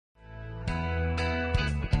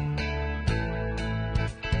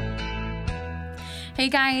Hey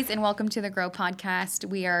guys, and welcome to the Grow Podcast.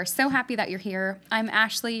 We are so happy that you're here. I'm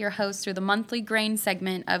Ashley, your host through the monthly grain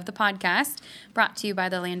segment of the podcast, brought to you by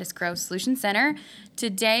the Landis Grow Solution Center.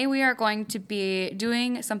 Today we are going to be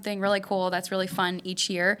doing something really cool that's really fun each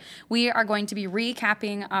year. We are going to be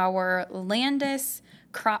recapping our Landis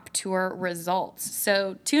crop tour results.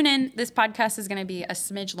 So tune in. This podcast is going to be a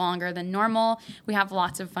smidge longer than normal. We have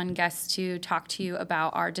lots of fun guests to talk to you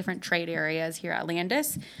about our different trade areas here at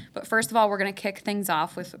Landis. But first of all, we're going to kick things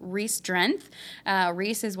off with Reese Drenth.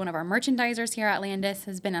 Reese is one of our merchandisers here at Landis,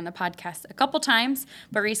 has been on the podcast a couple times.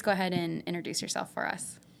 But Reese, go ahead and introduce yourself for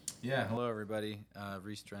us. Yeah, hello everybody.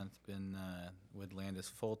 Reese Drenth, been with Landis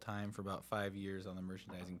full time for about 5 years on the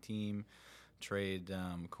merchandising team. Trade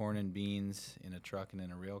corn and beans in a truck and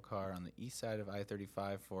in a rail car on the east side of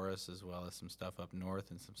I-35 for us, as well as some stuff up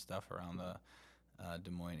north and some stuff around the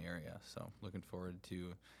Des Moines area. So looking forward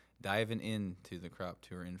to diving into the crop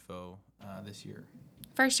tour info this year.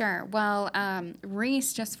 For sure. Well,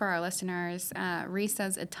 Reese, just for our listeners, Reese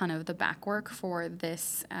does a ton of the back work for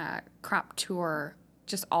this crop tour,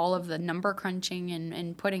 just all of the number crunching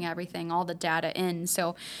and putting everything, all the data in.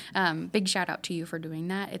 So big shout out to you for doing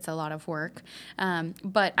that. It's a lot of work.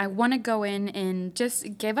 But I want to go in and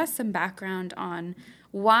just give us some background on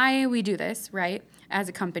why we do this, right, as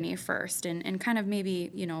a company first, and kind of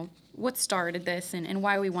maybe, what started this and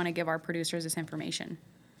why we want to give our producers this information.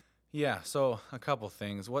 Yeah, so a couple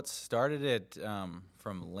things. What started it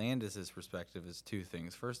from Landis's perspective is two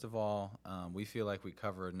things. First of all, we feel like we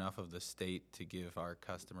cover enough of the state to give our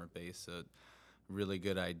customer base a really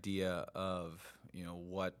good idea of,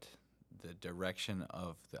 what the direction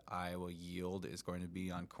of the Iowa yield is going to be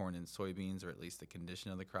on corn and soybeans, or at least the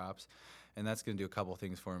condition of the crops. And that's going to do a couple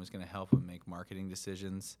things for them. It's going to help them make marketing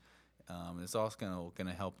decisions. It's also going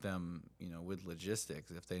to help them, with logistics.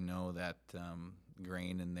 If they know that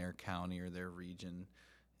grain in their county or their region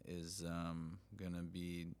is going to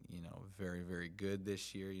be, very, very good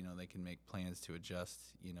this year, they can make plans to adjust,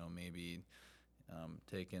 maybe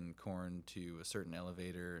taking corn to a certain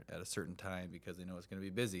elevator at a certain time because they know it's going to be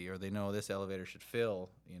busy, or they know this elevator should fill,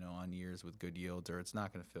 on years with good yields, or it's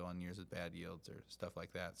not going to fill on years with bad yields or stuff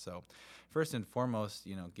like that. So first and foremost,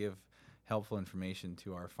 give helpful information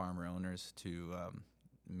to our farmer owners to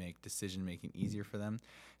make decision-making easier for them.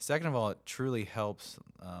 Second of all, it truly helps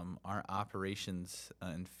our operations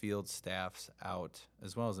and field staffs out,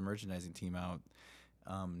 as well as the merchandising team out,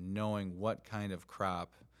 knowing what kind of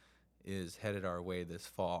crop is headed our way this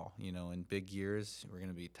fall. In big years, we're going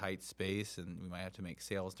to be tight space, and we might have to make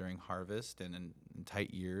sales during harvest, and in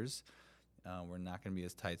tight years, we're not going to be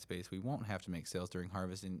as tight space. We won't have to make sales during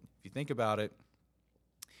harvest, and if you think about it,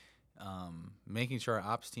 making sure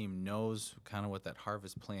our ops team knows kind of what that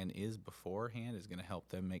harvest plan is beforehand is going to help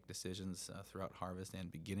them make decisions throughout harvest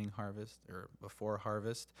and beginning harvest or before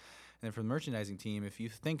harvest. And then for the merchandising team, if you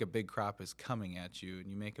think a big crop is coming at you and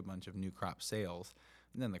you make a bunch of new crop sales,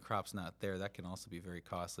 and then the crop's not there, that can also be very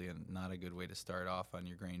costly and not a good way to start off on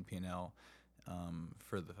your grain P&L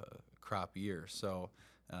for the crop year. So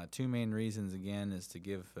two main reasons, again, is to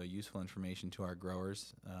give useful information to our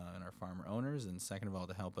growers and our farmer owners, and second of all,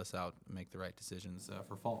 to help us out make the right decisions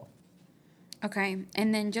for fall. Okay,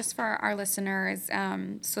 and then just for our listeners,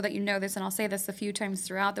 so that you know this, and I'll say this a few times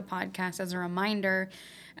throughout the podcast as a reminder,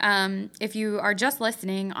 if you are just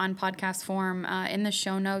listening on podcast form, in the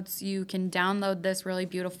show notes, you can download this really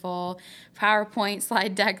beautiful PowerPoint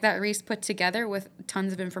slide deck that Reese put together with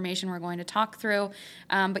tons of information we're going to talk through.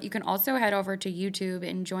 But you can also head over to YouTube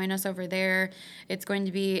and join us over there. It's going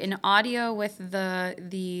to be an audio with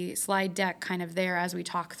the slide deck kind of there as we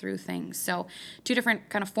talk through things. So two different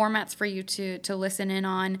kind of formats for you to listen in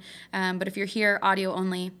on. But if you're here audio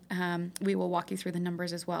only, we will walk you through the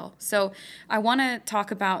numbers as well. So I want to talk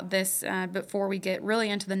about this before we get really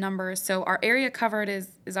into the numbers. So our area covered is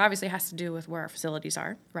obviously has to do with where our facilities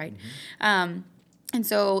are, right? Mm-hmm. And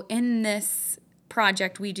so in this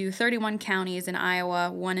project, we do 31 counties in Iowa,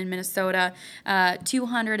 1 in Minnesota,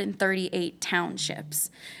 238 townships.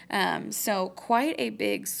 So quite a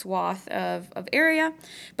big swath of area.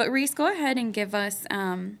 But Reese, go ahead and give us,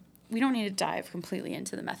 we don't need to dive completely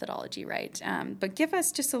into the methodology, right? But give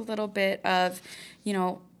us just a little bit of,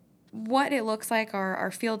 what it looks like,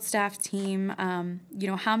 our field staff team,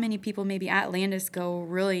 how many people maybe at Landis go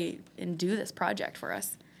really and do this project for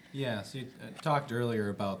us. Yeah, so you talked earlier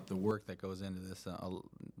about the work that goes into this.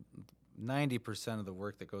 90% of the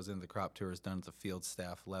work that goes into the crop tour is done at the field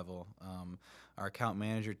staff level. Our account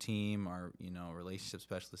manager team, our relationship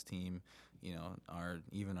specialist team, our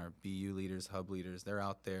BU leaders, hub leaders, they're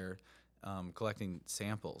out there collecting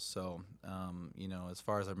samples. So as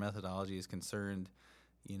far as our methodology is concerned,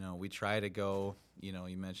 we try to go,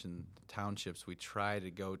 you mentioned townships. We try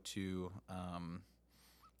to go to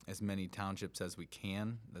as many townships as we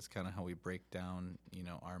can. That's kind of how we break down,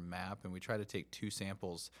 our map. And we try to take 2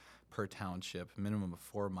 samples per township, minimum of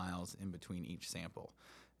 4 miles in between each sample.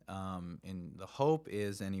 And the hope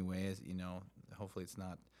is, anyways, hopefully it's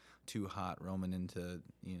not too hot roaming into,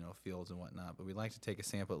 fields and whatnot. But we'd like to take a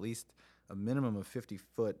sample, at least a minimum of 50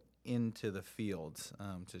 foot into the fields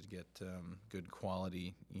to get good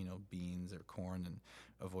quality, beans or corn and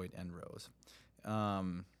avoid end rows.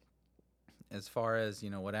 As far as,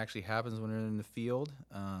 what actually happens when we're in the field,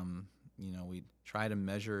 we try to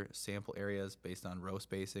measure sample areas based on row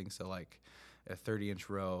spacing. So like a 30-inch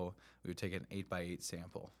row, we would take an 8x8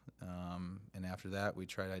 sample. And after that, we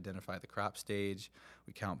try to identify the crop stage.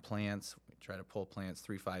 We count plants. We try to pull plants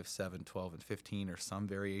 3, 5, 7, 12, and 15, or some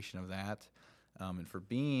variation of that. And for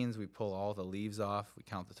beans, we pull all the leaves off. We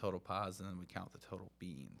count the total pods, and then we count the total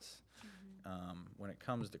beans. When it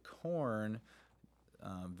comes to corn,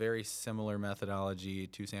 very similar methodology,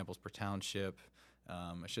 2 samples per township.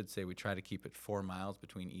 I should say we try to keep it 4 miles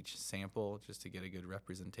between each sample just to get a good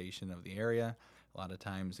representation of the area. A lot of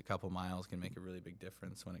times a couple miles can make a really big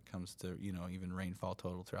difference when it comes to, even rainfall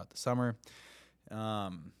total throughout the summer.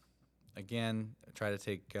 Again, try to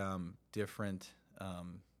take different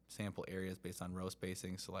sample areas based on row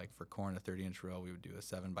spacing. So like for corn, a 30-inch row, we would do a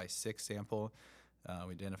 7x6 sample.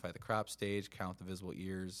 We identify the crop stage, count the visible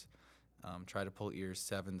ears, try to pull ears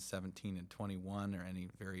 7, 17, and 21, or any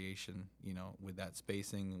variation, with that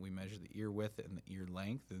spacing. We measure the ear width and the ear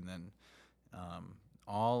length, and then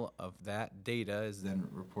all of that data is then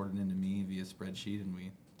reported into me via spreadsheet, and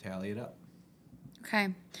we tally it up. Okay.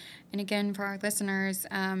 And again, for our listeners,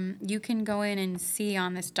 you can go in and see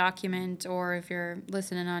on this document, or if you're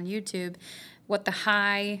listening on YouTube, what the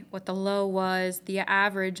high, what the low was, the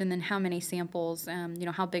average, and then how many samples,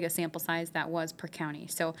 how big a sample size that was per county.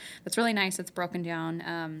 So that's really nice. It's broken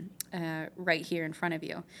down right here in front of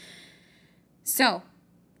you. So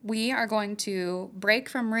we are going to break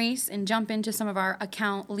from Reese and jump into some of our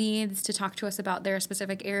account leads to talk to us about their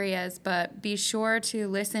specific areas, but be sure to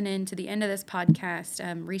listen in to the end of this podcast.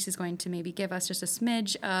 Reese is going to maybe give us just a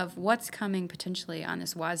smidge of what's coming potentially on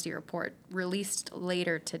this WASDE report released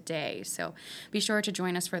later today. So be sure to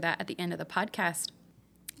join us for that at the end of the podcast.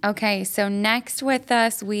 Okay, so next with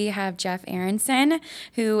us, we have Jeff Aronson,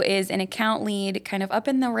 who is an account lead kind of up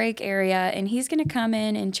in the Rake area, and he's going to come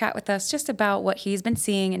in and chat with us just about what he's been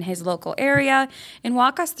seeing in his local area and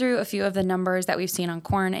walk us through a few of the numbers that we've seen on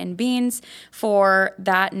corn and beans for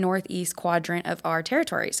that northeast quadrant of our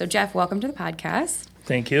territory. So Jeff, welcome to the podcast.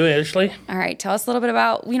 Thank you, Ashley. All right, tell us a little bit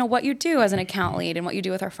about, what you do as an account lead and what you do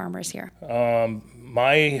with our farmers here.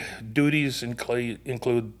 My duties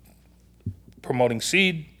include promoting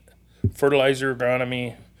seed, fertilizer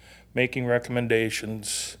agronomy, making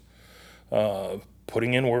recommendations,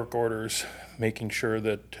 putting in work orders, making sure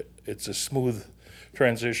that it's a smooth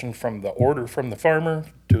transition from the order from the farmer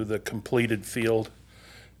to the completed field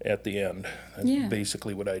at the end. That's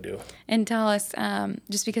basically what I do. And tell us,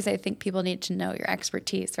 just because I think people need to know your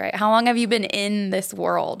expertise, right? How long have you been in this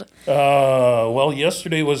world? Well,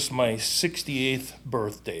 yesterday was my 68th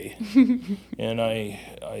birthday. And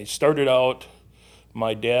I started out,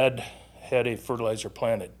 my dad had a fertilizer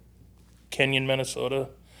plant at Kenyon, Minnesota.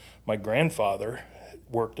 My grandfather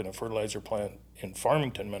worked in a fertilizer plant in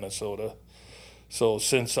Farmington, Minnesota. So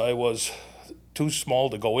since I was too small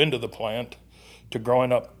to go into the plant, to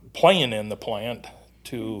growing up playing in the plant,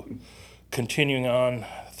 to continuing on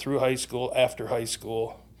through high school, after high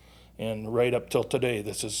school, and right up till today,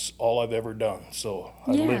 this is all I've ever done. So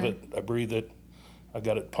I live it, I breathe it, I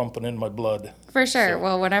got it pumping in my blood. For sure. So.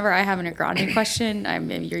 Well, whenever I have an agronomy question,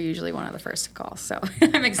 you're usually one of the first to call. So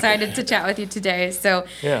I'm excited to chat with you today. So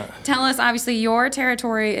tell us, obviously, your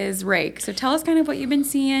territory is Rake. So tell us kind of what you've been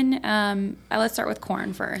seeing. Let's start with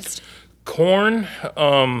corn first. Corn,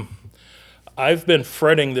 I've been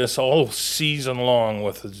fretting this all season long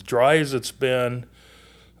with as dry as it's been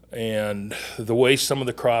and the way some of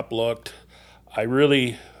the crop looked. I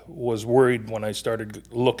really was worried when I started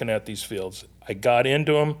looking at these fields. I got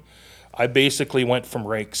into them. I basically went from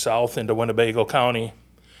Rake south into Winnebago County,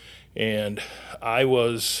 and I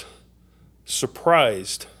was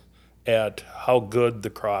surprised at how good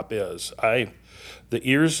the crop is. The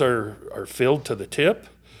ears are filled to the tip.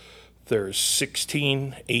 There's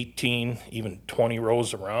 16, 18, even 20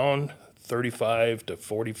 rows around, 35 to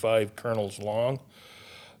 45 kernels long.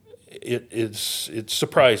 It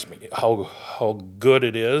surprised me how good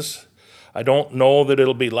it is. I don't know that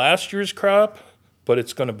it'll be last year's crop, but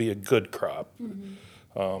it's going to be a good crop.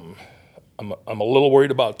 Mm-hmm. I'm a little worried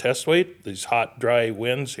about test weight. These hot, dry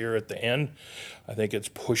winds here at the end, I think it's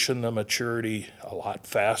pushing the maturity a lot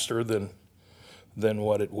faster than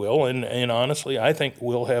what it will. And honestly, I think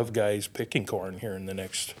we'll have guys picking corn here in the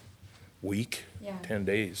next week, 10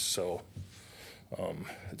 days. So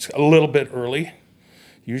it's a little bit early.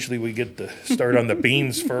 Usually we get to start on the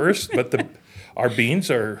beans first, but our beans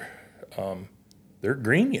are, they're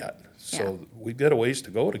green yet. So we've got a ways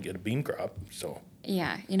to go to get a bean crop. So.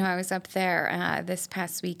 Yeah, I was up there this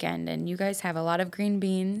past weekend, and you guys have a lot of green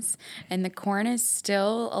beans, and the corn is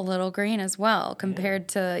still a little green as well compared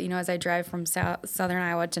to, as I drive from southern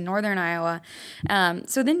Iowa to northern Iowa.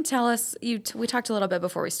 So then tell us, we talked a little bit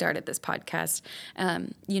before we started this podcast.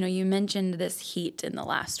 You mentioned this heat in the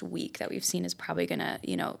last week that we've seen is probably going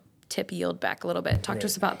to, tip yield back a little bit. Talk to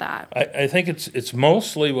us about that. I think it's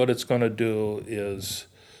mostly what it's going to do is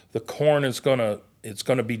the corn is going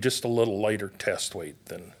to be just a little lighter test weight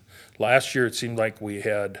than last year. It seemed like we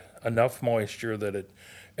had enough moisture that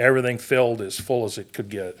everything filled as full as it could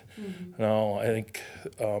get. Mm-hmm. Now, I think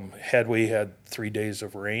had we had 3 days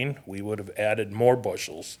of rain, we would have added more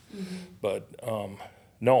bushels. Mm-hmm. But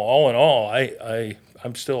no, all in all,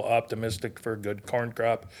 I'm still optimistic for a good corn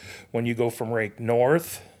crop. When you go from Rake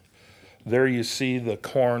North, there you see the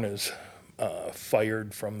corn is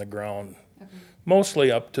fired from the ground,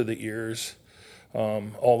 mostly up to the ears.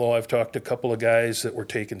 Although I've talked to a couple of guys that were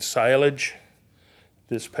taking silage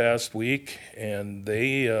this past week, and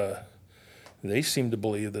they seem to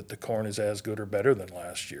believe that the corn is as good or better than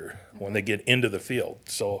last year when they get into the field.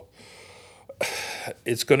 So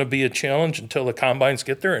it's going to be a challenge until the combines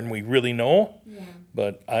get there and we really know. Yeah.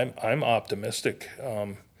 But I'm optimistic.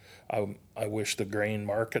 I wish the grain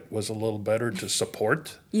market was a little better to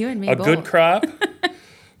support you and me a both. Good crop.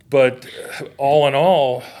 But all in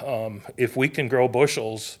all, if we can grow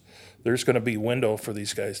bushels, there's going to be window for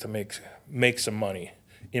these guys to make some money.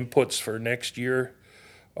 Inputs for next year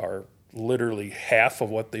are literally half of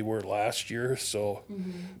what they were last year. So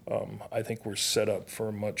I think we're set up for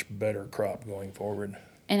a much better crop going forward.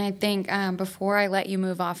 And I think before I let you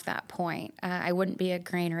move off that point, I wouldn't be a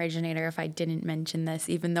grain originator if I didn't mention this,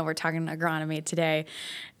 even though we're talking agronomy today.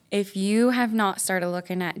 If you have not started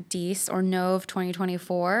looking at DEES or NOVE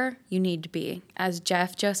 2024, you need to be. As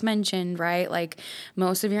Jeff just mentioned, right, like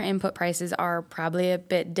most of your input prices are probably a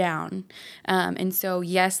bit down. And so,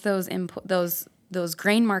 yes, those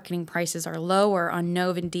grain marketing prices are lower on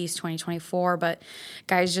NOVE and DEES 2024, but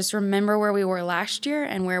guys, just remember where we were last year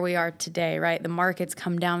and where we are today, right? The market's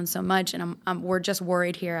come down so much, and we're just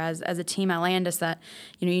worried here as a team at Landis that,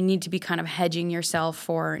 you need to be kind of hedging yourself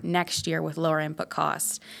for next year with lower input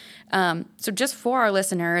costs. So just for our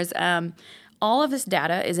listeners, all of this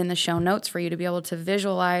data is in the show notes for you to be able to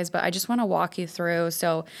visualize, but I just want to walk you through.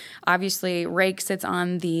 So obviously Rake sits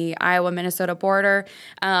on the Iowa-Minnesota border.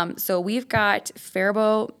 So we've got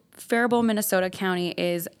Faribault, Minnesota County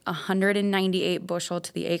is 198 bushel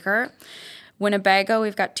to the acre. Winnebago,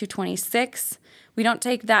 we've got 226. We don't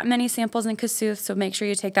take that many samples in Kossuth, so make sure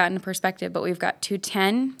you take that into perspective, but we've got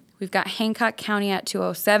 210. We've got Hancock County at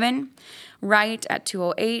 207, Wright at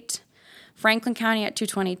 208, Franklin County at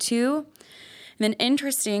 222. And then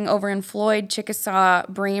interesting, over in Floyd, Chickasaw,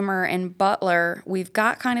 Bremer, and Butler, we've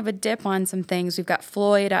got kind of a dip on some things. We've got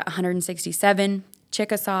Floyd at 167,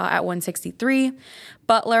 Chickasaw at 163,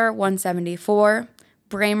 Butler 174,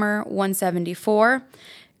 Bremer 174,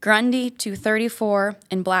 Grundy 234,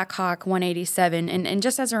 and Blackhawk 187. And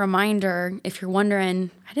just as a reminder, if you're wondering,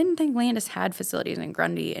 I didn't think Landis had facilities in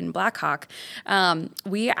Grundy and Blackhawk.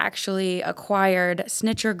 We actually acquired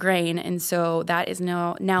Snitcher Grain, and so that is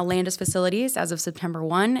now Landis facilities as of September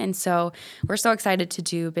 1. And so we're so excited to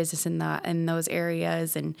do business in those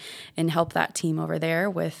areas and help that team over there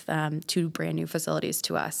with 2 brand new facilities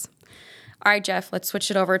to us. All right, Jeff, let's switch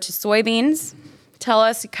it over to soybeans. Tell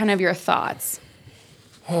us kind of your thoughts.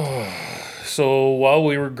 So while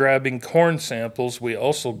we were grabbing corn samples, we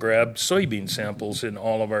also grabbed soybean samples in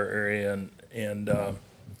all of our area, and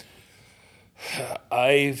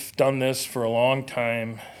I've done this for a long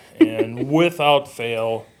time, and without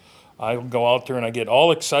fail, I go out there and I get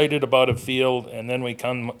all excited about a field, and then we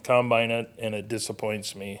combine it, and it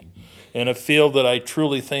disappoints me. And a field that I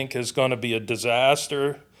truly think is going to be a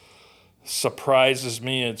disaster surprises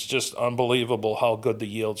me. It's just unbelievable how good the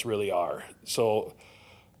yields really are. So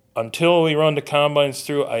until we run the combines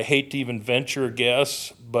through, I hate to even venture a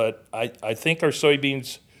guess, but I think our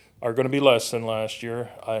soybeans are going to be less than last year.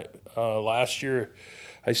 Last year,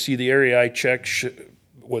 I see the area I checked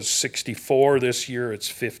was 64. This year, it's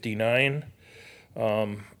 59.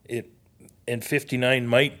 And 59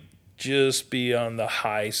 might just be on the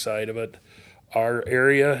high side of it. our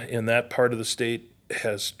area in that part of the state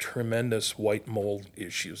has tremendous white mold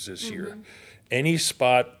issues this year. Any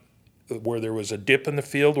spot where there was a dip in the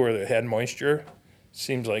field where it had moisture,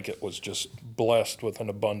 seems like it was just blessed with an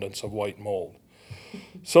abundance of white mold.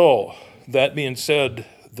 So, that being said,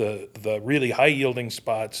 the really high yielding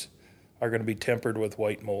spots are going to be tempered with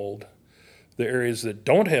white mold. The areas that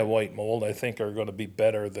don't have white mold, I think, are going to be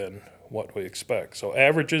better than what we expect. So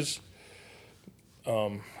averages,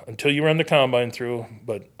 until you run the combine through,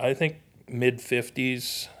 but I think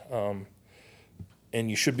mid-50s, and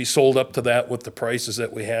you should be sold up to that with the prices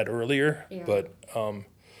that we had earlier. Yeah. But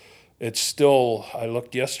it's still, I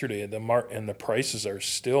looked yesterday, and the prices are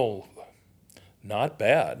still not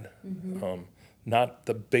bad. Not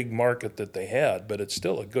the big market that they had, but it's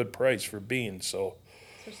still a good price for beans. So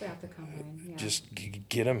Especially after combine. Yeah. just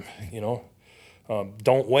get them,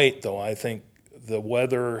 don't wait, though. I think the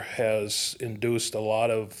weather has induced a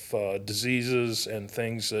lot of diseases and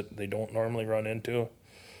things that they don't normally run into.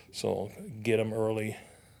 So get them early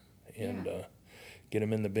and get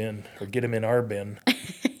them in the bin, or get them in our bin.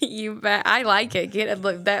 You bet. I like it.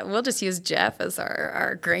 Look, that we'll just use Jeff as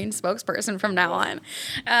our grain spokesperson from now on.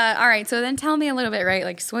 All right. So then tell me a little bit, right?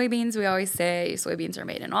 Like soybeans, we always say soybeans are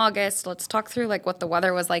made in August. Let's talk through like what the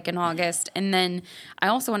weather was like in August. And then I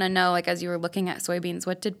also want to know, like, as you were looking at soybeans,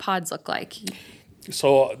 what did pods look like?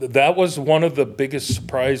 So that was one of the biggest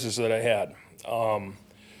surprises that I had.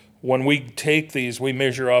 When we take these, we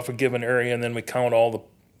measure off a given area and then we count all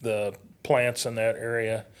the plants in that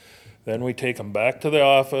area. Then we take them back to the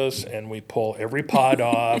office and we pull every pod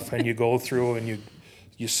off, and you go through and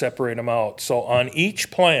you separate them out. So on each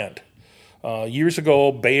plant, years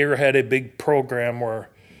ago, Bayer had a big program where,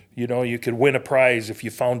 you could win a prize if you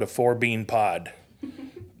found a 4-bean pod.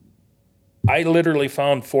 I literally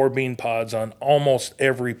found 4-bean pods on almost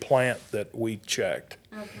every plant that we checked.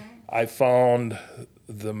 Okay. I found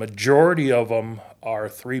the majority of them are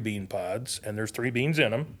 3-bean pods, and there's 3 beans in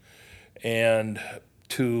them, and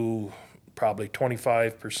to probably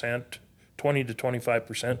 25%, 20 to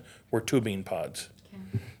 25% were 2-bean pods.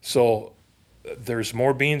 Okay. So there's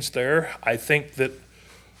more beans there. I think that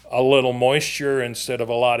a little moisture instead of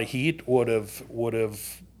a lot of heat would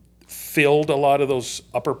have filled a lot of those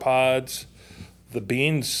upper pods. The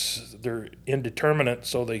beans, they're indeterminate,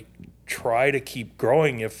 so they try to keep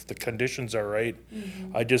growing if the conditions are right.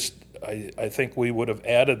 I think we would have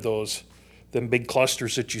added them big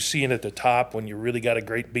clusters that you see in at the top when you really got a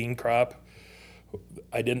great bean crop.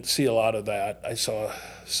 I didn't see a lot of that. I saw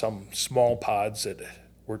some small pods that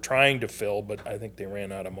were trying to fill, but I think they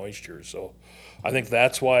ran out of moisture. So I think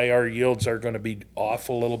that's why our yields are going to be off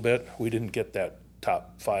a little bit. We didn't get that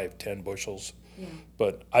top 5-10 bushels. Yeah.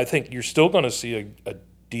 But I think you're still going to see a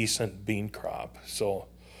decent bean crop. So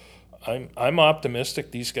I'm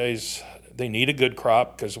optimistic. These guys, they need a good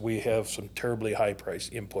crop because we have some terribly high price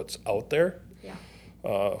inputs out there.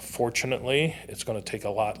 Yeah. Fortunately, it's going to take a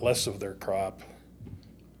lot less of their crop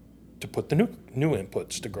to put the new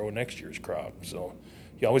inputs to grow next year's crop. So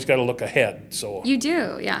you always got to look ahead. So You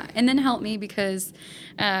do, yeah. And then help me because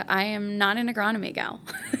I am not an agronomy gal.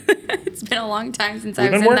 It's been a long time since I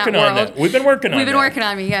was in that world. We've been working on We've been that. working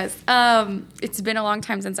on me, yes. It's been a long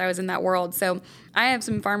time since I was in that world. So I have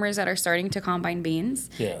some farmers that are starting to combine beans.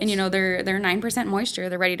 Yes. And, they're 9% moisture.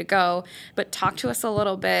 They're ready to go. But talk to us a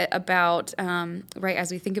little bit about, right,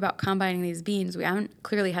 as we think about combining these beans, we haven't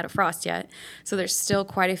clearly had a frost yet. So there's still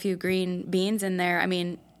quite a few green beans in there. I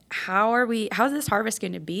mean, how's this harvest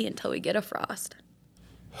going to be until we get a frost?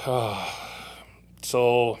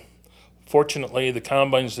 So fortunately, the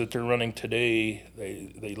combines that they're running today,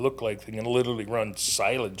 they look like they can literally run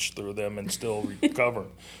silage through them and still recover.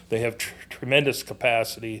 They have tremendous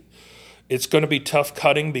capacity. It's going to be tough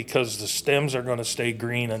cutting because the stems are going to stay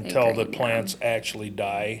green until the plants actually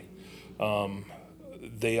die.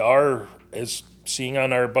 They are, as seeing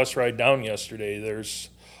on our bus ride down yesterday, there's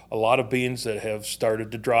a lot of beans that have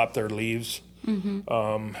started to drop their leaves.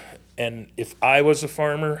 And if I was a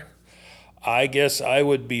farmer, I guess I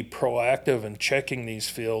would be proactive in checking these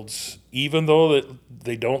fields, even though that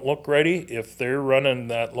they don't look ready. If they're running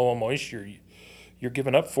that low moisture, you're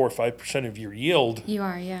giving up 4 or 5% of your yield. You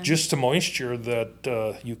are, yeah. Just to moisture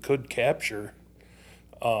that you could capture.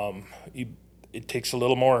 It takes a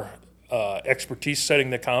little more expertise setting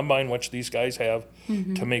the combine, which these guys have,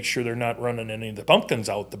 to make sure they're not running any of the pumpkins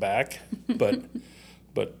out the back. But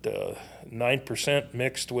 9%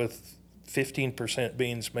 mixed with 15%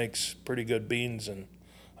 beans makes pretty good beans, and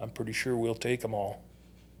I'm pretty sure we'll take them all.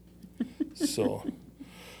 So,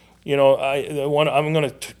 I'm going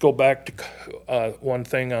to go back to one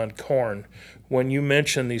thing on corn. when you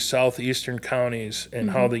mentioned these southeastern counties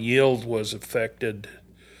and how the yield was affected,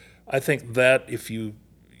 I think that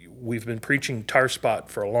we've been preaching tar spot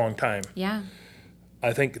for a long time. Yeah.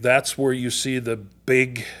 I think that's where you see the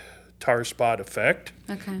big tar spot effect.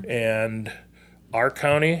 Okay. And our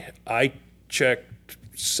county, I checked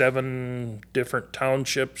 7 different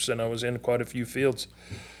townships and I was in quite a few fields.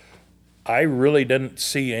 I really didn't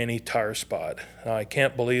see any tar spot. I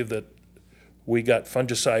can't believe that we got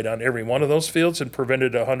fungicide on every one of those fields and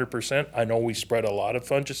prevented 100%. I know we spread a lot of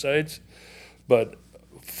fungicides, but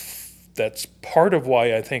that's part of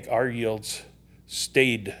why I think our yields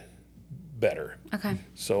stayed better. Okay.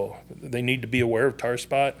 So they need to be aware of tar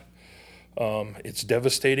spot. It's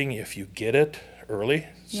devastating if you get it early.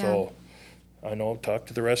 Yeah. So I know, talk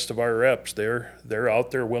to the rest of our reps. They're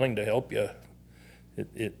out there willing to help you.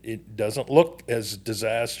 It doesn't look as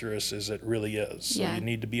disastrous as it really is. So Yeah. you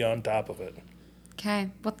need to be on top of it.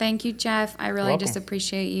 Okay. Well, thank you, Jeff. I really Welcome. just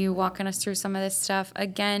appreciate you walking us through some of this stuff.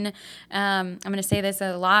 Again, I'm going to say this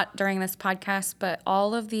a lot during this podcast, but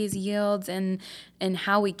all of these yields and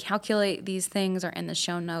how we calculate these things are in the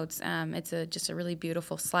show notes. It's just a really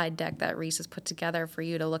beautiful slide deck that Reese has put together for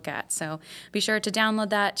you to look at. So be sure to download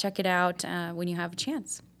that, check it out when you have a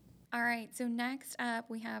chance. All right, so next up,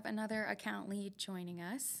 we have another account lead joining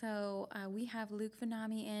us. So we have Luke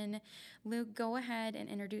Vanami in. Luke, go ahead and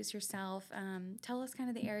introduce yourself. Tell us kind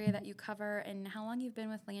of the area that you cover and how long you've been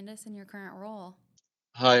with Landis in your current role.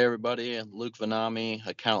 Hi, everybody. I'm Luke Vanami,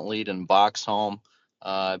 account lead in Boxholm.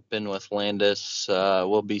 I've been with Landis,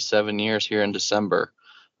 will be 7 years here in December.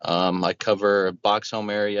 I cover Boxholm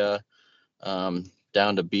area,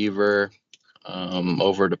 down to Beaver,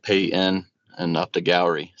 over to Peyton, and up to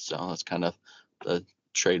Gowrie. So that's kind of the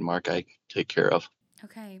trademark I take care of.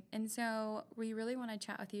 Okay, and so we really want to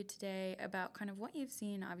chat with you today about kind of what you've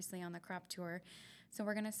seen, obviously, on the crop tour. So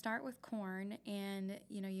we're going to start with corn, and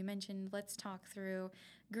you mentioned let's talk through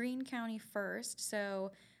Greene County first.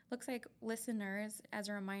 So looks like listeners, as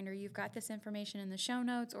a reminder, you've got this information in the show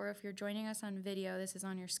notes, or if you're joining us on video, this is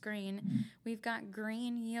on your screen. We've got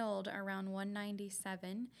Greene yield around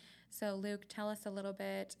 197. So Luke, tell us a little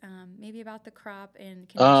bit, maybe about the crop and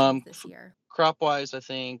conditions this year. Crop wise, I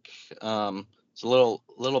think it's a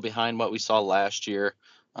little behind what we saw last year.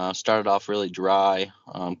 Started off really dry,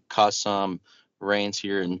 caught some rains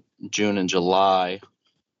here in June and July.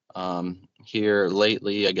 Here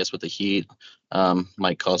lately, I guess with the heat,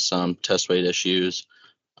 might cause some test weight issues.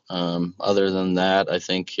 Other than that, I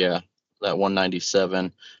think, that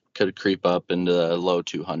 197 could creep up into the low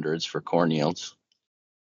 200s for corn yields.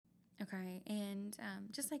 Okay, and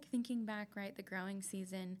just like thinking back, right, the growing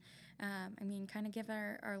season, kind of give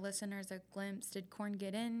our listeners a glimpse. Did corn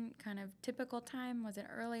get in kind of typical time? Was it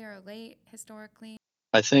early or late historically?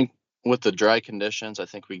 I think with the dry conditions, I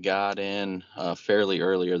think we got in fairly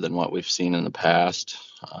earlier than what we've seen in the past.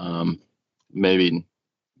 Maybe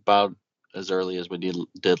about as early as we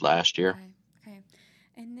did last year. Okay.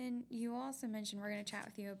 And then you also mentioned we're going to chat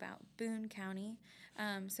with you about Boone County.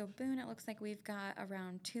 So Boone, it looks like we've got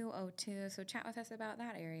around 202. So chat with us about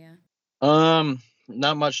that area.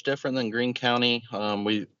 Not much different than Greene County.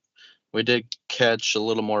 We did catch a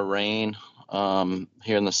little more rain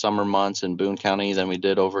here in the summer months in Boone County than we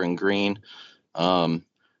did over in Greene. I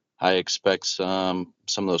expect some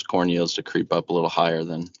of those corn yields to creep up a little higher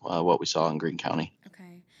than what we saw in Greene County.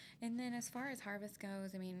 Okay. And then as far as harvest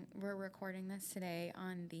goes, we're recording this today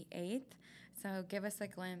on the 8th. So give us a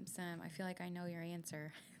glimpse. I feel like I know your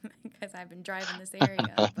answer because I've been driving this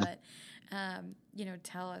area. But,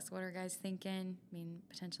 tell us, what are guys thinking?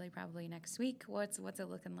 Potentially probably next week. What's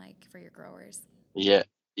it looking like for your growers? Yeah,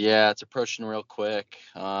 it's approaching real quick.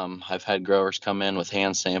 I've had growers come in with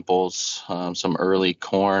hand samples, some early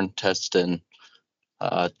corn testing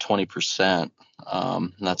 20%.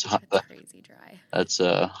 That's crazy dry. That's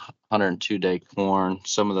a 102-day corn.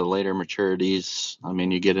 Some of the later maturities,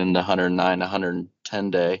 you get into 109,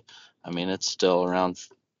 110 day. It's still around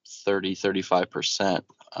 30, 35%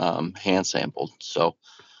 hand sampled. So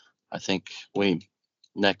I think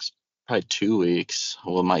next probably 2 weeks,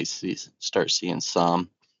 we might start seeing some.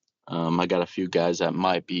 I got a few guys that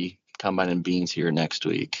might be combining beans here next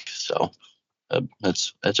week. So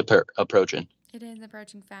it's approaching. It is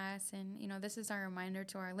approaching fast, and this is our reminder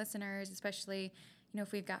to our listeners, especially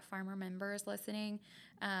if we've got farmer members listening.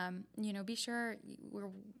 Be sure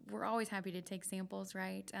we're always happy to take samples,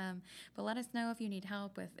 right? But let us know if you need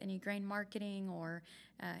help with any grain marketing or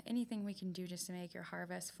anything we can do just to make your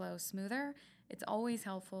harvest flow smoother. It's always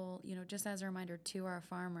helpful, just as a reminder to our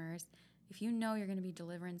farmers. If you know you're going to be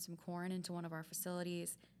delivering some corn into one of our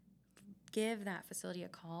facilities, give that facility a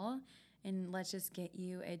call and let's just get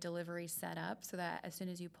you a delivery set up so that as soon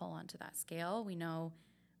as you pull onto that scale, we know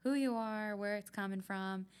who you are, where it's coming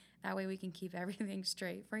from. That way we can keep everything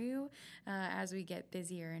straight for you as we get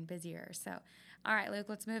busier and busier. So, all right, Luke,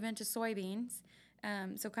 let's move into soybeans.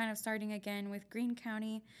 So kind of starting again with Greene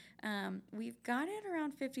County, we've got it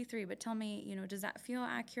around 53, but tell me, does that feel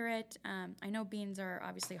accurate? I know beans are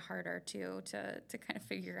obviously harder to kind of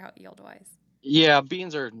figure out yield-wise. Yeah,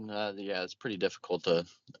 beans are, it's pretty difficult to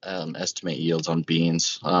estimate yields on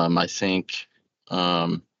beans. I think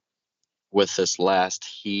with this last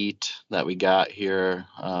heat that we got here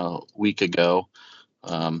a week ago,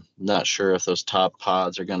 not sure if those top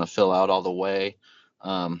pods are going to fill out all the way.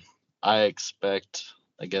 I expect,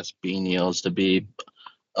 I guess, bean yields to be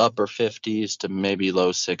upper 50s to maybe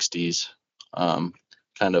low 60s,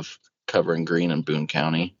 kind of covering Greene and Boone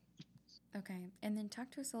County. Okay, and then talk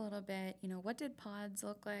to us a little bit, what did pods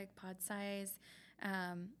look like, pod size?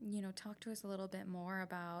 Talk to us a little bit more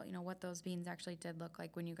about, what those beans actually did look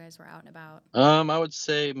like when you guys were out and about. I would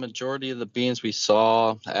say majority of the beans we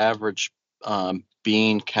saw, average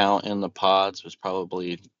bean count in the pods was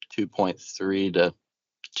probably 2.3 to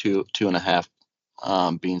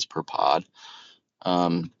 2.5 beans per pod.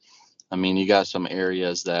 I mean, you got some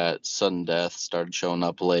areas that sudden death started showing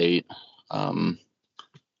up late.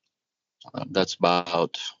 That's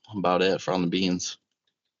about it from the beans.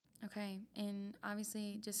 Okay, and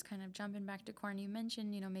obviously just kind of jumping back to corn, you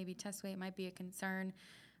mentioned, maybe test weight might be a concern.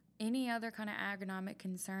 Any other kind of agronomic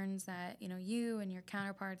concerns that, you and your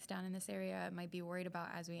counterparts down in this area might be worried about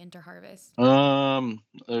as we enter harvest?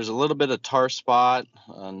 There's a little bit of tar spot,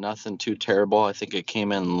 nothing too terrible. I think it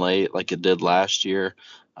came in late like it did last year.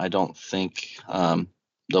 I don't think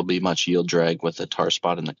there'll be much yield drag with the tar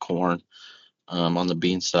spot in the corn. On the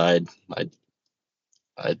bean side, I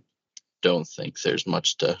don't think there's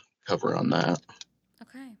much to cover on that.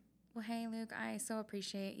 Okay. Well, hey, Luke, I so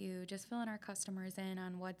appreciate you just filling our customers in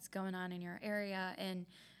on what's going on in your area. And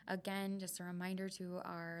again, just a reminder to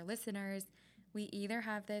our listeners, we either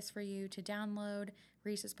have this for you to download,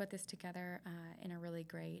 Reese has put this together in a really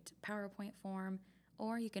great PowerPoint form,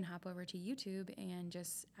 or you can hop over to YouTube and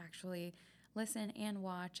just actually listen and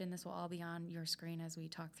watch, and this will all be on your screen as we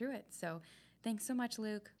talk through it. So thanks so much,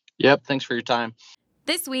 Luke. Yep, thanks for your time.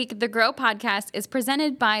 This week, the Grow Podcast is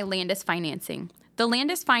presented by Landis Financing. The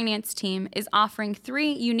Landis Finance team is offering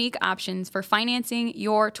 3 unique options for financing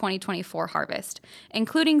your 2024 harvest,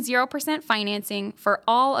 including 0% financing for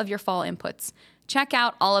all of your fall inputs. Check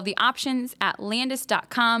out all of the options at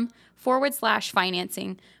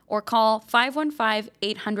landis.com/financing or call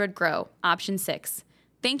 515-800-GROW, option 6.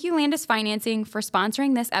 Thank you, Landis Financing, for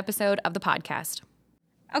sponsoring this episode of the podcast.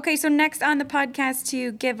 Okay, so next on the podcast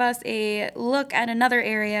to give us a look at another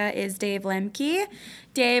area is Dave Lemke.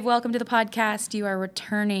 Dave, welcome to the podcast. You are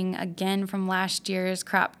returning again from last year's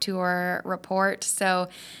crop tour report. So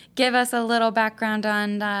give us a little background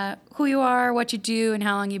on who you are, what you do, and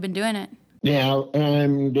how long you've been doing it. Yeah,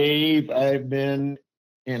 I'm Dave. I've been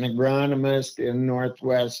an agronomist in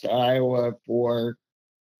Northwest Iowa for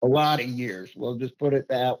a lot of years. We'll just put it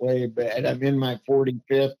that way. But I'm in my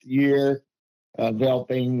 45th year of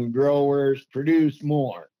helping growers produce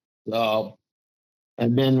more. So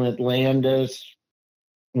I've been with Landis.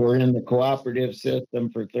 We're in the cooperative system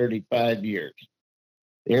for 35 years.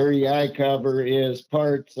 The area I cover is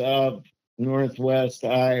parts of Northwest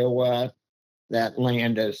Iowa that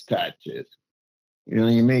Landis touches.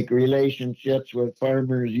 You make relationships with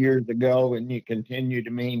farmers years ago and you continue to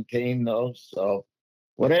maintain those. So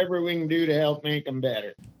whatever we can do to help make them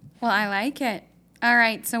better. Well, I like it. All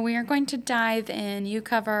right, so we are going to dive in. You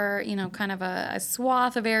cover, kind of a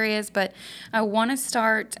swath of areas, but I want to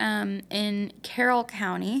start in Carroll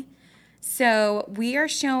County. So we are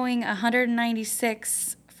showing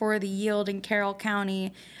 196 for the yield in Carroll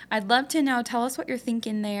County. I'd love to know, tell us what you're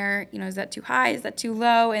thinking there. Is that too high? Is that too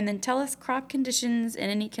low? And then tell us crop conditions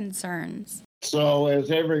and any concerns. So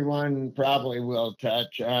as everyone probably will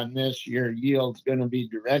touch on, this year yield's going to be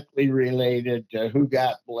directly related to who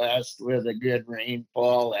got blessed with a good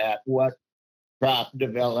rainfall at what crop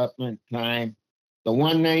development time. The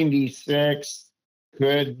 196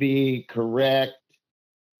 could be correct.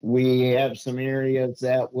 We have some areas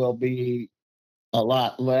that will be a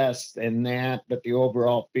lot less than that, but the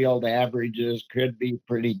overall field averages could be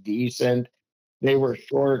pretty decent. They were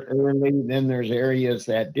short early. Then there's areas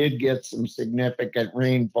that did get some significant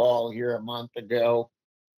rainfall here a month ago.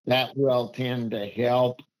 That will tend to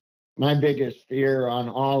help. My biggest fear on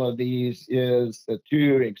all of these is the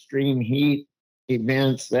 2 extreme heat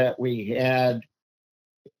events that we had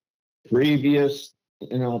previous,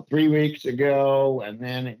 3 weeks ago, and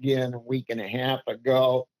then again a week and a half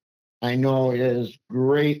ago. I know is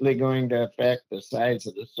greatly going to affect the size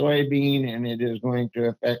of the soybean, and it is going to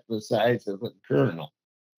affect the size of the kernel.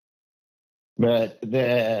 But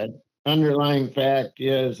the underlying fact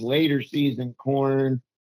is later season corn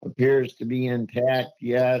appears to be intact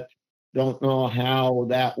yet. Don't know how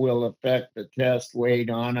that will affect the test weight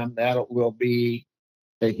on them. That will be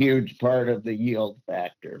a huge part of the yield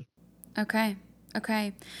factor. Okay.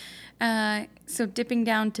 Okay. So dipping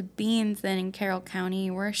down to beans then in Carroll County,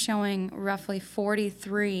 we're showing roughly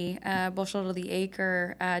 43 bushel to the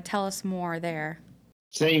acre. Tell us more there.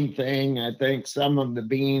 Same thing. I think some of the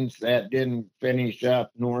beans that didn't finish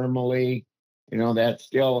up normally, that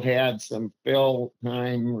still had some fill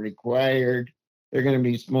time required. They're going to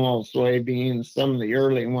be small soybeans. Some of the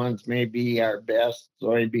early ones may be our best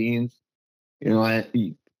soybeans.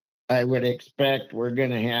 I would expect we're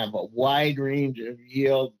going to have a wide range of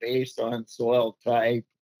yield based on soil type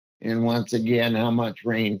and once again how much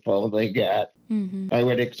rainfall they got. Mm-hmm. I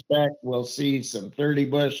would expect we'll see some 30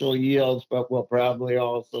 bushel yields, but we'll probably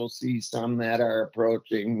also see some that are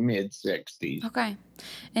approaching mid 60s. Okay.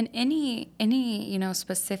 And any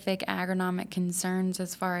specific agronomic concerns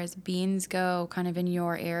as far as beans go kind of in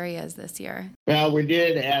your areas this year? Well, we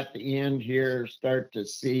did at the end here start to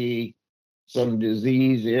see some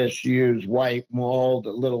disease issues, white mold,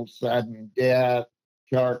 a little sudden death,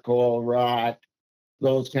 charcoal rot,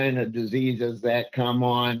 those kind of diseases that come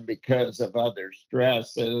on because of other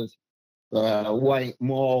stresses. White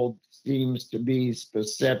mold seems to be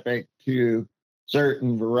specific to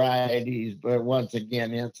certain varieties, but once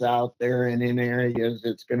again, it's out there, and in areas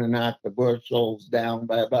it's going to knock the bushels down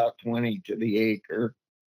by about 20 to the acre.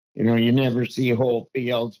 You never see whole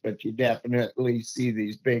fields, but you definitely see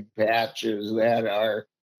these big patches that are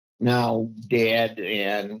now dead,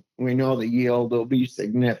 and we know the yield will be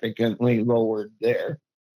significantly lowered there.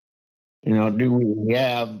 Do we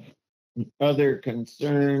have other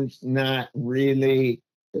concerns? Not really.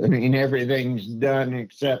 I mean, everything's done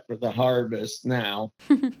except for the harvest now.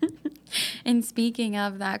 And speaking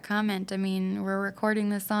of that comment, I mean, we're recording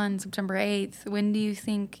this on September 8th. When do you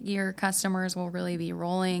think your customers will really be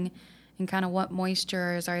rolling, and kind of what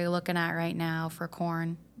moistures are you looking at right now for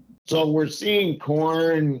corn? So we're seeing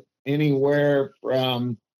corn anywhere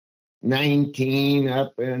from 19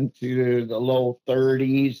 up into the low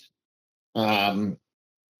 30s.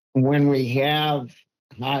 When we have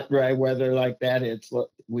hot, dry weather like that,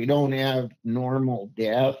 we don't have normal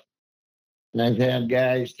depth. And I've had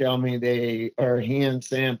guys tell me they are hand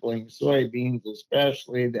sampling soybeans,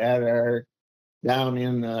 especially that are down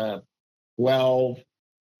in the 12,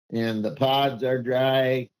 and the pods are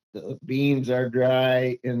dry, the beans are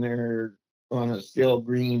dry, and they're on a still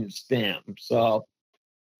green stem. So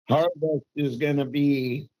harvest is going to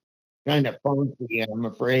be kind of funky, I'm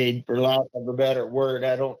afraid, for lack of a better word.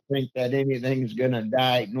 I don't think that anything's going to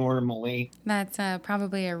die normally. That's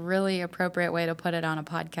probably a really appropriate way to put it on a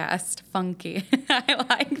podcast. Funky. I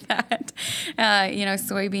like that.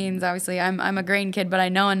 Soybeans, obviously, I'm a grain kid, but I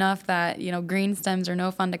know enough that, green stems are no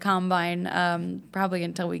fun to combine, probably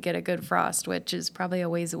until we get a good frost, which is probably a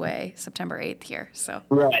ways away, September 8th here. So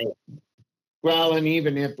Right. Well, and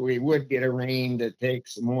even if we would get a rain to take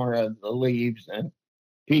some more of the leaves and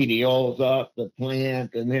petioles off the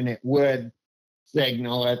plant, and then it would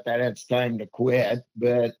signal it that it's time to quit.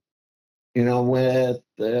 But, with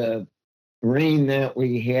the rain that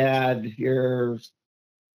we had here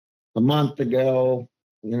a month ago,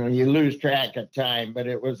 you lose track of time, but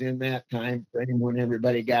it was in that time frame when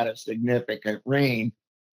everybody got a significant rain.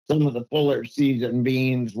 Some of the fuller season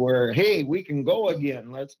beans were, hey, we can go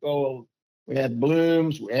again. Let's go. We had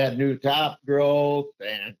blooms, we had new top growth,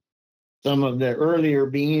 and some of the earlier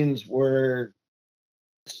beans were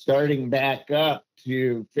starting back up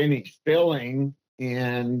to finish filling,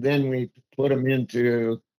 and then we put them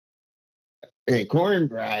into a corn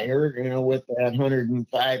dryer, with that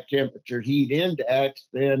 105 temperature heat index.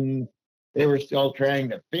 Then they were still trying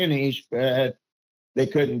to finish, but they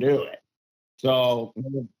couldn't do it. So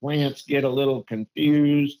plants get a little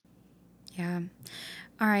confused. yeah.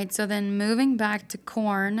 All right, so then moving back to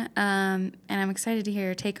corn, and I'm excited to hear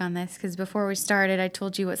your take on this, because before we started, I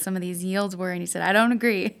told you what some of these yields were, and you said, I don't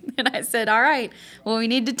agree. And I said, all right, well, we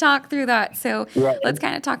need to talk through that. So Let's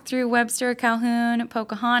kind of talk through Webster, Calhoun,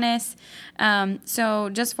 Pocahontas. So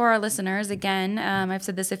just for our listeners, again, I've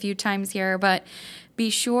said this a few times here, but be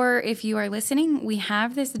sure, if you are listening, we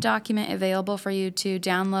have this document available for you to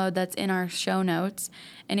download that's in our show notes.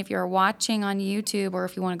 And if you're watching on YouTube, or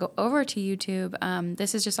if you want to go over to YouTube,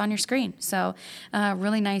 this is just on your screen. So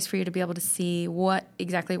really nice for you to be able to see what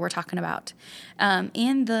exactly we're talking about.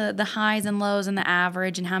 And the highs and lows and the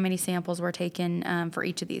average and how many samples were taken for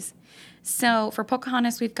each of these. So for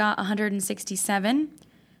Pocahontas, we've got 167.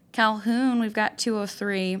 Calhoun, we've got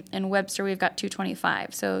 203, and Webster, we've got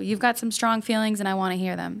 225. So you've got some strong feelings, and I want to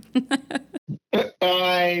hear them.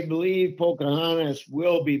 I believe Pocahontas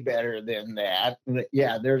will be better than that. But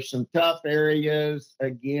yeah, there's some tough areas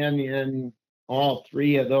again in all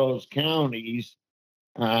three of those counties.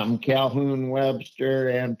 Calhoun, Webster,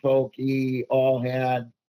 and Pokey all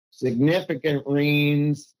had significant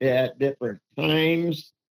rains at different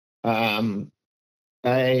times.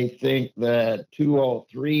 I think the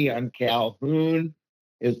 203 on Calhoun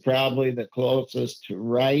is probably the closest to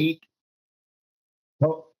right.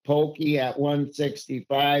 Pokey at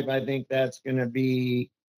 165, I think that's going to be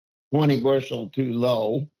 20 bushel too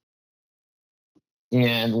low.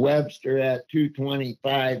 And Webster at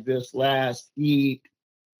 225 this last heat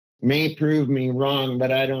may prove me wrong,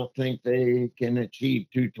 but I don't think they can achieve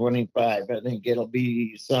 225. I think it'll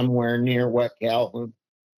be somewhere near what Calhoun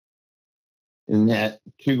in that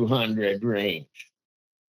 200 range.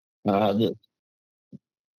 The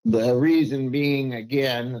reason being,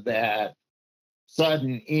 again, that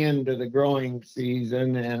sudden end to the growing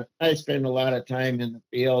season, and I spend a lot of time in the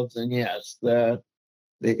fields, and yes, the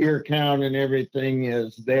ear count and everything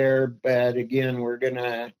is there, but again, we're going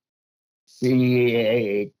to see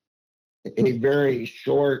a very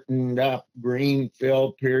shortened up green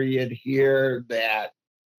fill period here that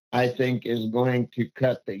I think is going to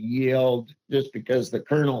cut the yield just because the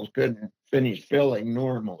kernels couldn't finish filling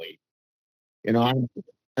normally.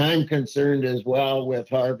 I'm concerned as well with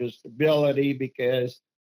harvestability because,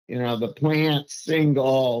 the plant's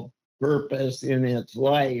single purpose in its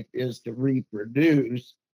life is to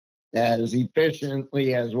reproduce as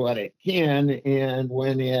efficiently as what it can. And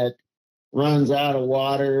when it runs out of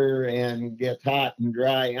water and gets hot and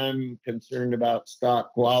dry, I'm concerned about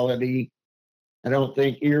stock quality. I don't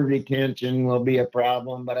think ear retention will be a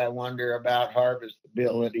problem, but I wonder about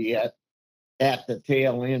harvestability at the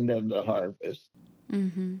tail end of the harvest.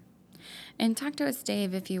 Mm-hmm. And talk to us,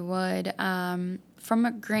 Dave, if you would, from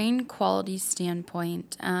a grain quality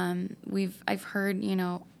standpoint. I've heard,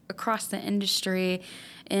 across the industry,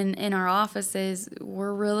 in our offices,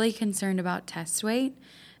 we're really concerned about test weight,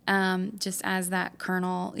 just as that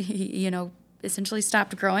kernel, essentially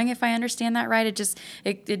stopped growing. If I understand that right,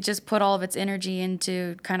 it just put all of its energy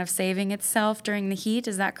into kind of saving itself during the heat.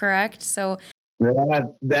 Is that correct? So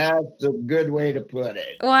that's a good way to put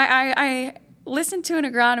it. Well, I listened to an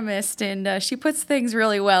agronomist, and she puts things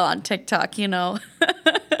really well on TikTok,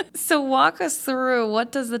 So walk us through,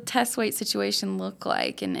 what does the test weight situation look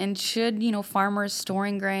like? And should, farmers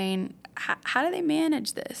storing grain, how do they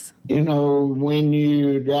manage this? When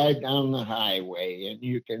you drive down the highway and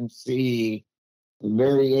you can see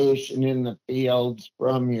variation in the fields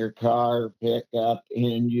from your car pickup,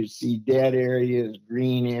 and you see dead areas,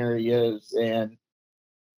 green areas, and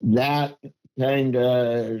that kind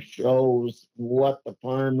of shows what the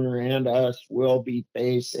farmer and us will be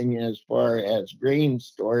facing as far as grain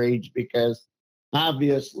storage, because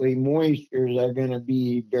obviously moistures are going to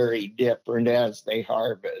be very different as they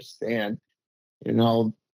harvest. And,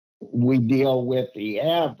 we deal with the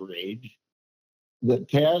average. The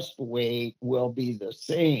test weight will be the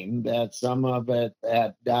same, that some of it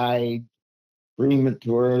that died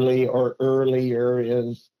prematurely or earlier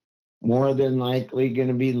is more than likely going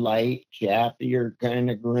to be light, chappier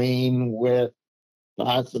kind of grain with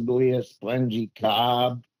possibly a spongy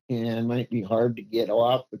cob, and might be hard to get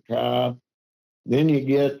off the cob. Then you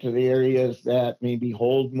get to the areas that maybe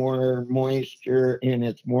hold more moisture and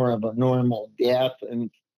it's more of a normal depth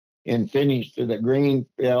and finish to the grain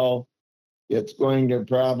fill. It's going to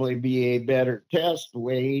probably be a better test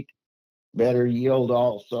weight, better yield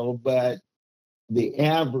also, but the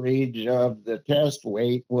average of the test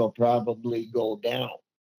weight will probably go down.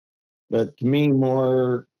 But to me,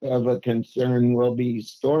 more of a concern will be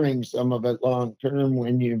storing some of it long term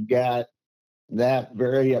when you've got that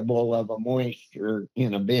variable of a moisture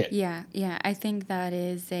in a bin. Yeah. I think that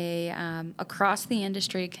is a across the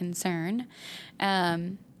industry concern,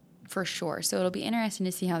 for sure. So it'll be interesting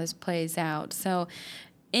to see how this plays out. So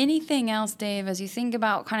anything else, Dave, as you think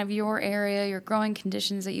about kind of your area, your growing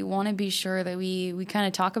conditions that you want to be sure that we kind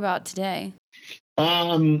of talk about today?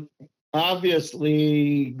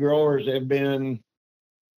 Obviously, growers have been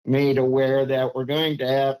made aware that we're going to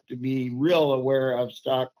have to be real aware of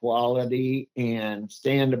stock quality and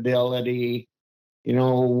standability.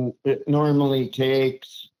 It normally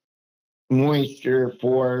takes moisture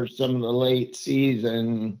for some of the late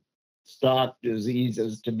season stock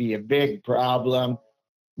diseases to be a big problem,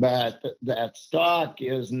 but that stock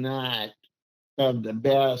is not of the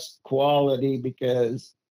best quality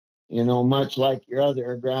because, much like your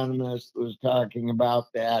other agronomist was talking about,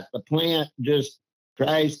 that the plant just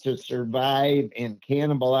tries to survive and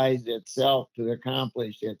cannibalize itself to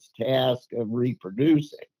accomplish its task of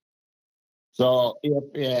reproducing. So if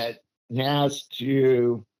it has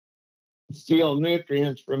to steal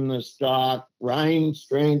nutrients from the stock, rind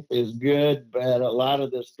strength is good, but a lot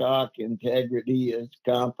of the stock integrity is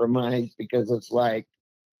compromised because it's like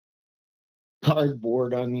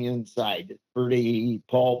cardboard on the inside. It's pretty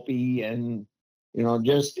pulpy and,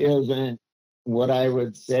 just isn't what I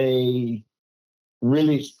would say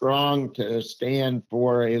really strong to stand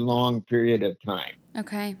for a long period of time.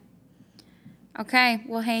 Okay.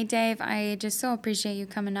 Well, hey, Dave, I just so appreciate you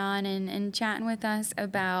coming on and chatting with us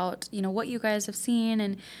about, what you guys have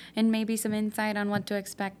seen and maybe some insight on what to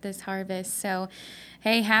expect this harvest. So,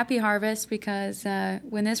 hey, happy harvest, because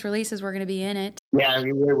when this releases, we're going to be in it. Yeah,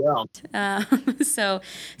 we will. So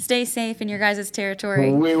stay safe in your guys'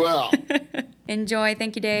 territory. We will. Enjoy.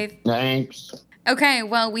 Thank you, Dave. Thanks. Okay,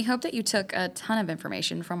 well, we hope that you took a ton of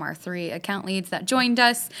information from our 3 account leads that joined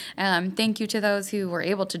us. Thank you to those who were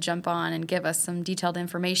able to jump on and give us some detailed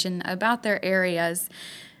information about their areas.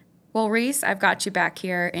 Well, Reese, I've got you back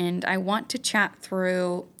here, and I want to chat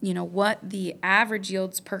through, what the average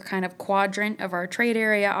yields per kind of quadrant of our trade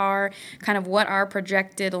area are, kind of what our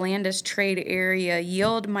projected Landis trade area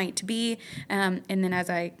yield might be, and then as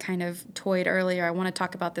I kind of toyed earlier, I want to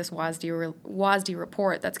talk about this WASDE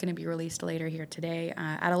report that's going to be released later here today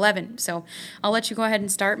at 11. So I'll let you go ahead and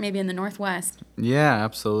start maybe in the Northwest. Yeah,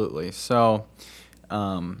 absolutely. So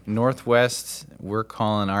Northwest, we're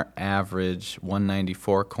calling our average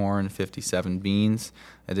 194 corn, 57 beans.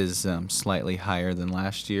 That is slightly higher than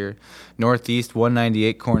last year. Northeast,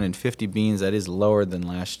 198 corn and 50 beans. That is lower than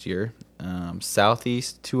last year.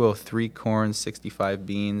 Southeast, 203 corn, 65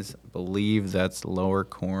 beans. Believe that's lower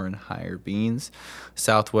corn, higher beans.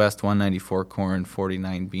 Southwest, 194 corn,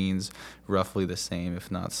 49 beans. Roughly the same,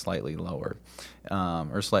 if not slightly lower,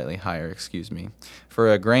 or slightly higher, excuse me.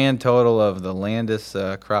 For a grand total of the Landis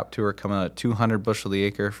crop tour coming out at 200 bushel the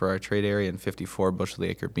acre for our trade area and 54 bushel the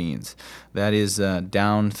acre beans. That is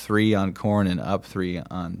down 3 on corn and up 3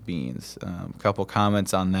 on beans. A couple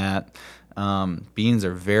comments on that. Beans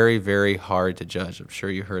are very, very hard to judge. I'm sure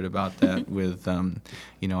you heard about that with,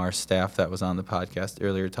 our staff that was on the podcast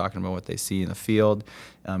earlier talking about what they see in the field.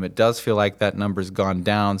 It does feel like that number's gone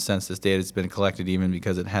down since this data has been collected, even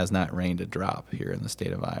because it has not rained a drop here in the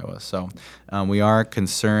state of Iowa. So we are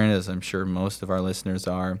concerned, as I'm sure most of our listeners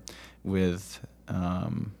are, with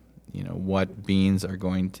what beans are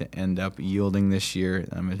going to end up yielding this year.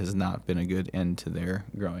 It has not been a good end to their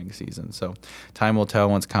growing season. So time will tell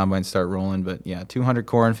once combines start rolling. But yeah, 200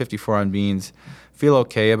 corn, 54 on beans. Feel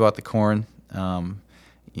okay about the corn.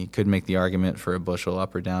 You could make the argument for a bushel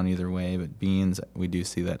up or down either way, but beans, we do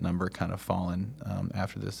see that number kind of falling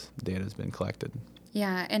after this data has been collected.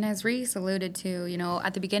 Yeah, and as Reese alluded to,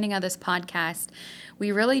 at the beginning of this podcast,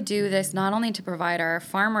 we really do this not only to provide our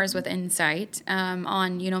farmers with insight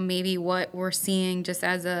on, maybe what we're seeing just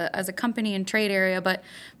as a company and trade area, but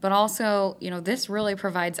also, this really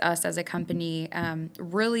provides us as a company a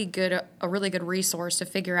really good resource to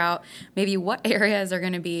figure out maybe what areas are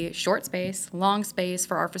going to be short space, long space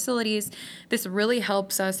for our facilities. This really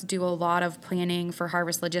helps us do a lot of planning for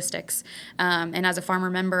harvest logistics. And as a farmer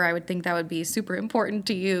member, I would think that would be super important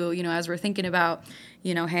to you, as we're thinking about,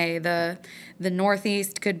 hey, the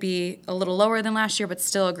Northeast could be a little lower than last year, but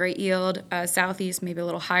still a great yield. Southeast maybe a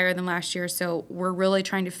little higher than last year. So we're really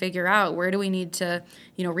trying to figure out where do we need to,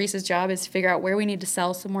 Reese's job is to figure out where we need to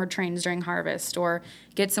sell some more trains during harvest or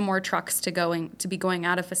get some more trucks to be going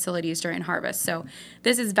out of facilities during harvest. So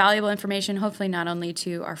this is valuable information, hopefully not only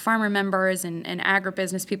to our farmer members and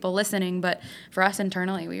agribusiness people listening, but for us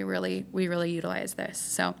internally, we really utilize this.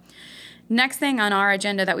 So next thing on our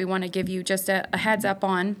agenda that we want to give you just a heads up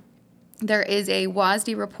on, there is a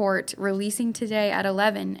WASDE report releasing today at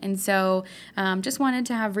 11. And so just wanted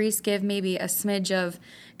to have Reese give maybe a smidge of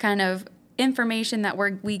kind of information that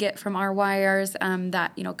we get from our wires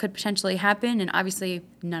that could potentially happen. And obviously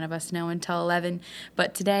none of us know until 11.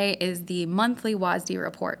 But today is the monthly WASDE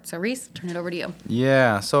report. So Reese, turn it over to you.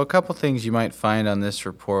 Yeah, so a couple things you might find on this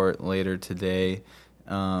report later today.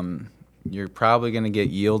 you're probably going to get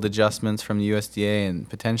yield adjustments from the USDA and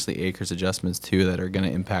potentially acres adjustments too that are going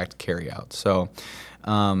to impact carryout. So,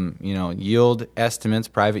 yield estimates,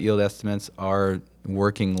 private yield estimates are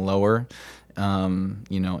working lower,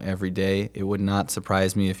 every day. It would not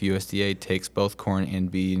surprise me if USDA takes both corn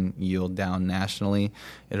and bean yield down nationally.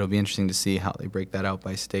 It'll be interesting to see how they break that out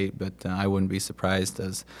by state, but I wouldn't be surprised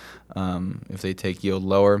if they take yield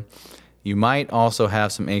lower. You might also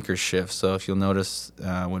have some acre shifts. So if you'll notice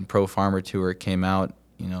when Pro Farmer Tour came out,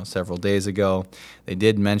 several days ago, they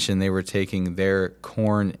did mention they were taking their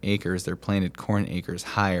corn acres, their planted corn acres,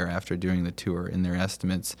 higher after doing the tour in their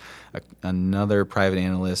estimates. Another private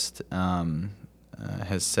analyst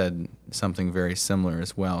has said something very similar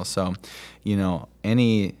as well. So,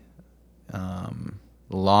 any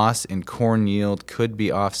loss in corn yield could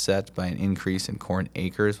be offset by an increase in corn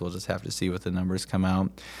acres. We'll just have to see what the numbers come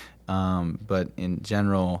out. But in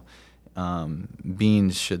general,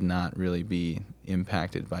 beans should not really be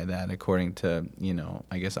impacted by that, according to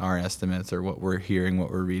I guess our estimates or what we're hearing,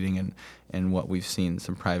 what we're reading, and what we've seen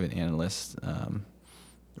some private analysts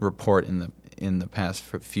report in the past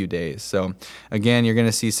few days. So again, you're going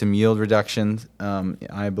to see some yield reductions,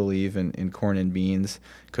 I believe, in corn and beans.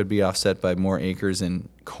 Could be offset by more acres in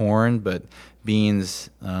corn, but beans,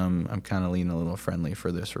 I'm kind of leaning a little friendly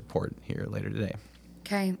for this report here later today.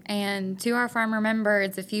 Okay. And to our farmer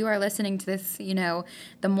members, if you are listening to this, the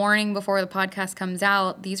morning before the podcast comes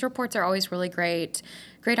out, these reports are always really great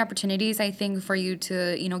opportunities, I think, for you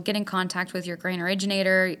to, get in contact with your grain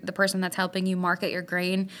originator, the person that's helping you market your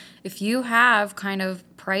grain. If you have kind of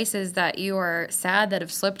prices that you are sad that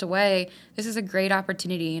have slipped away, this is a great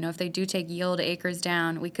opportunity. If they do take yield acres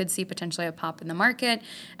down, we could see potentially a pop in the market.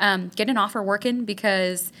 Get an offer working,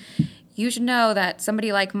 because you should know that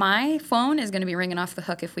somebody like my phone is going to be ringing off the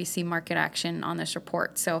hook if we see market action on this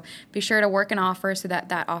report. So be sure to work an offer so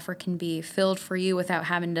that offer can be filled for you without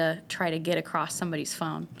having to try to get across somebody's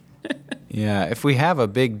phone. Yeah, if we have a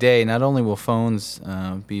big day, not only will phones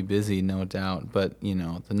be busy, no doubt, but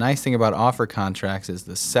the nice thing about offer contracts is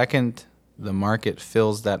the second the market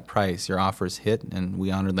fills that price, your offer's hit, and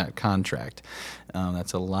we honor that contract.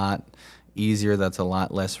 That's a lot easier. That's a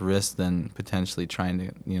lot less risk than potentially trying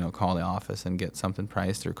to call the office and get something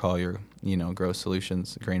priced, or call your Grow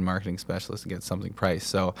Solutions grain marketing specialist to get something priced.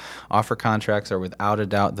 So offer contracts are without a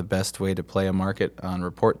doubt the best way to play a market on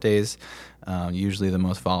report days, usually the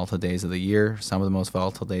most volatile days of the year, some of the most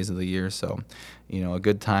volatile days of the year. So a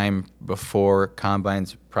good time before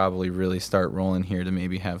combines probably really start rolling here to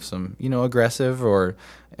maybe have some aggressive or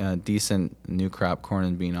decent new crop corn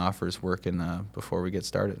and bean offers working before we get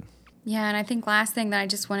started. Yeah, and I think last thing that I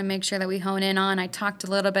just want to make sure that we hone in on, I talked a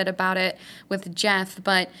little bit about it with Jeff,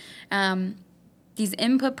 but these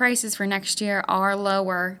input prices for next year are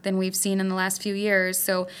lower than we've seen in the last few years.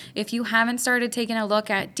 So if you haven't started taking a look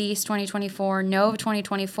at DEES 2024, NOVE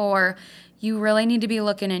 2024, you really need to be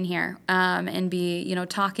looking in here and be,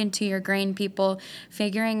 talking to your grain people,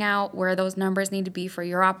 figuring out where those numbers need to be for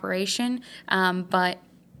your operation. But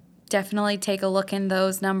definitely take a look in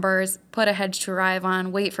those numbers, put a hedge to arrive on,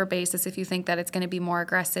 wait for basis if you think that it's going to be more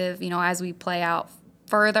aggressive, as we play out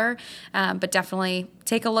further. But definitely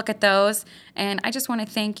take a look at those. And I just want to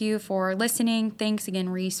thank you for listening. Thanks again,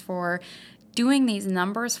 Reese, for doing these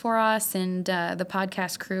numbers for us, and the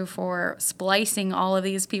podcast crew for splicing all of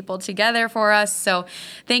these people together for us. So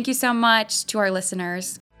thank you so much to our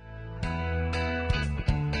listeners.